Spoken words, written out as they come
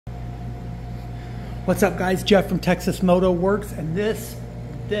What's up, guys? Jeff from Texas Moto Worx, and this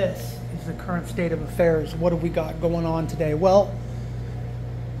is the current state of affairs. What have we got going on today? Well,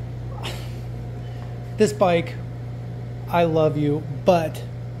 this bike, I love you, but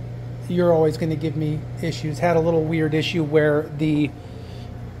you're always going to give me issues. Had a little weird issue where the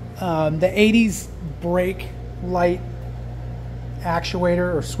 80s brake light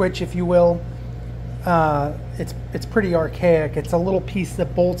actuator or switch, if you will, it's pretty archaic. It's a little piece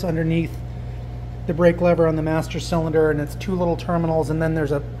that bolts underneath the brake lever on the master cylinder, and it's two little terminals, and then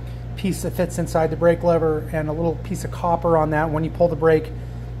there's a piece that fits inside the brake lever and a little piece of copper on that. When you pull the brake,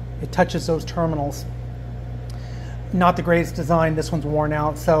 it touches those terminals. Not the greatest design. This one's worn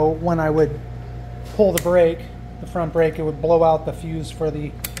out, so when I would pull the brake, the front brake, it would blow out the fuse for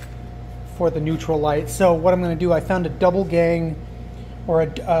the neutral light. So what I'm going to do, I found a double gang, or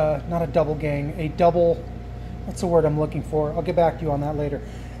not a double gang, a double, what's the word I'm looking for? I'll get back to you on that later.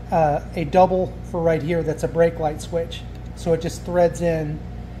 A double for right here that's a brake light switch. So it just threads in,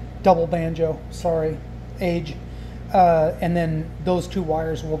 double banjo, sorry, age. And then those two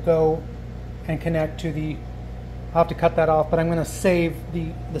wires will go and connect to the, I'll have to cut that off, but I'm going to save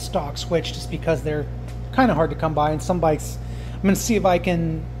the stock switch just because they're kind of hard to come by. And some bikes, I'm going to see if I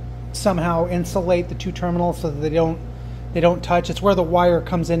can somehow insulate the two terminals so that they don't touch. It's where the wire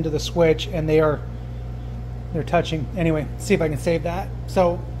comes into the switch and they're touching. Anyway, see if I can save that.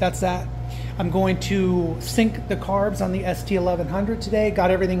 So that's that. I'm going to sync the carbs on the ST1100 today. Got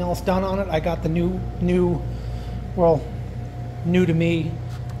everything else done on it. I got the new to me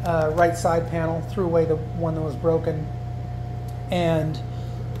right side panel, threw away the one that was broken, and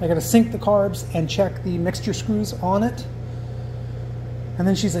I got to sync the carbs and check the mixture screws on it, and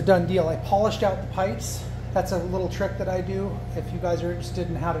then she's a done deal. I polished out the pipes. That's a little trick that I do. If you guys are interested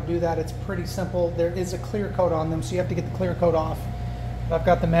in how to do that, it's pretty simple. There is a clear coat on them, so you have to get the clear coat off. I've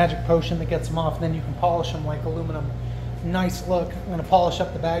got the magic potion that gets them off, and then you can polish them like aluminum. Nice look. I'm going to polish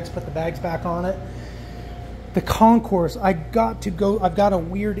up the bags, put the bags back on it. The concourse, I've got a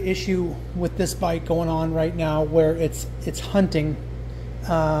weird issue with this bike going on right now where it's hunting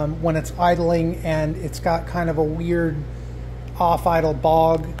when it's idling, and it's got kind of a weird off-idle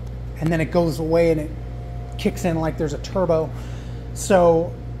bog, and then it goes away and it kicks in like there's a turbo.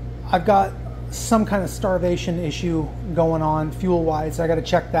 So I've got some kind of starvation issue going on fuel wise. I got to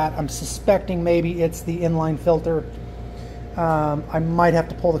check that. I'm suspecting maybe it's the inline filter. I might have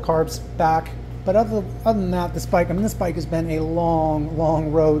to pull the carbs back, but other than that, this bike has been a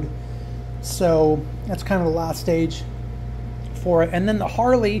long road, so that's kind of the last stage for it. And then the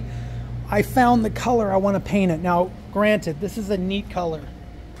Harley, I found the color I want to paint it. Now granted, this is a neat color,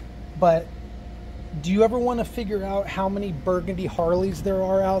 but do you ever want to figure out how many burgundy Harleys there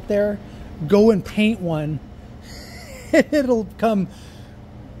are out there? Go and paint one. It'll become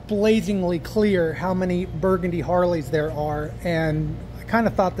blazingly clear how many burgundy Harleys there are. And I kind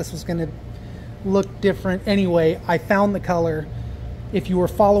of thought this was going to look different. Anyway, I found the color. If you were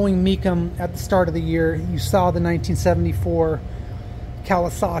following Meekum at the start of the year, you saw the 1974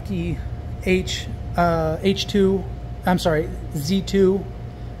 Kawasaki Z2.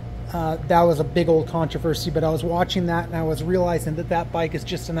 That was a big old controversy, but I was watching that and I was realizing that that bike is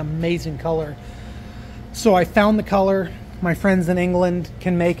just an amazing color. So I found the color. My friends in England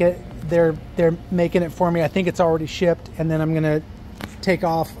can make it. They're making it for me. I think it's already shipped, and then I'm gonna take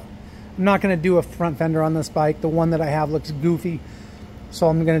off. I'm not gonna do a front fender on this bike. The one that I have looks goofy, so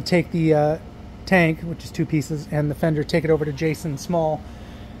I'm gonna take the tank, which is two pieces, and the fender, take it over to Jason Small,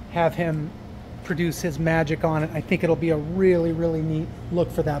 have him produce his magic on it. I think it'll be a really neat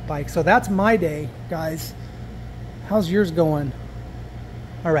look for that bike. So that's my day, guys. How's yours going?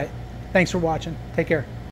 All right, thanks for watching. Take care.